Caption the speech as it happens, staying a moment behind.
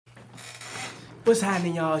What's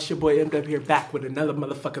happening, y'all? It's your boy MW here, back with another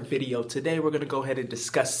motherfucking video. Today we're gonna go ahead and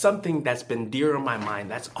discuss something that's been dear on my mind,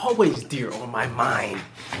 that's always dear on my mind.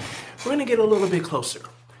 We're gonna get a little bit closer.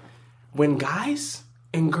 When guys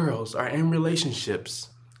and girls are in relationships,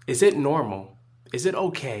 is it normal, is it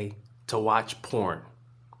okay to watch porn?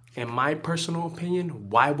 In my personal opinion,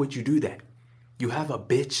 why would you do that? You have a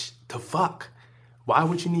bitch to fuck. Why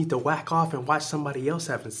would you need to whack off and watch somebody else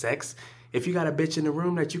having sex if you got a bitch in the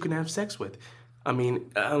room that you can have sex with? I mean,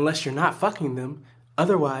 unless you're not fucking them.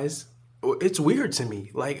 Otherwise, it's weird to me.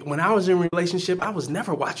 Like, when I was in a relationship, I was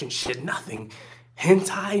never watching shit, nothing.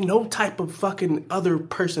 Hentai, no type of fucking other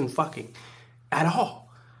person fucking at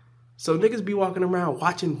all. So niggas be walking around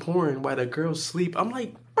watching porn while the girls sleep. I'm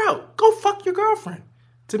like, bro, go fuck your girlfriend.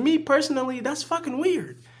 To me, personally, that's fucking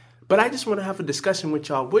weird. But I just want to have a discussion with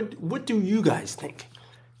y'all. What do you guys think?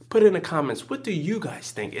 Put in the comments, what do you guys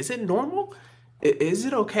think? Is it normal? Is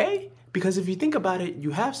it okay? Because if you think about it,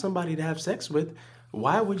 you have somebody to have sex with.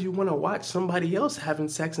 Why would you want to watch somebody else having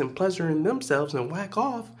sex and pleasuring themselves and whack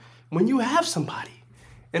off when you have somebody?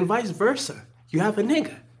 And vice versa. You have a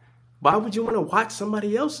nigga. Why would you want to watch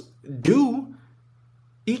somebody else do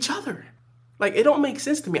each other? Like, it don't make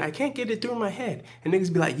sense to me. I can't get it through my head. And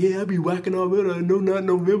niggas be like, yeah, I be whacking off it. No, not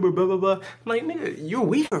November, blah, blah, blah. I'm like, nigga, you're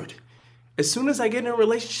weird. As soon as I get in a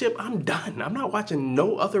relationship, I'm done. I'm not watching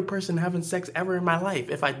no other person having sex ever in my life.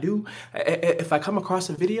 If I do, if I come across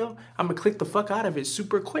a video, I'm going to click the fuck out of it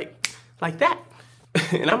super quick. Like that.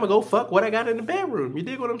 And I'm going to go fuck what I got in the bedroom. You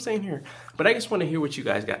dig what I'm saying here? But I just want to hear what you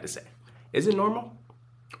guys got to say. Is it normal?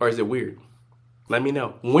 Or is it weird? Let me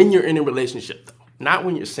know. When you're in a relationship, though. Not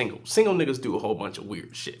when you're single. Single niggas do a whole bunch of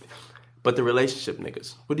weird shit. But the relationship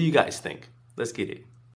niggas, what do you guys think? Let's get it.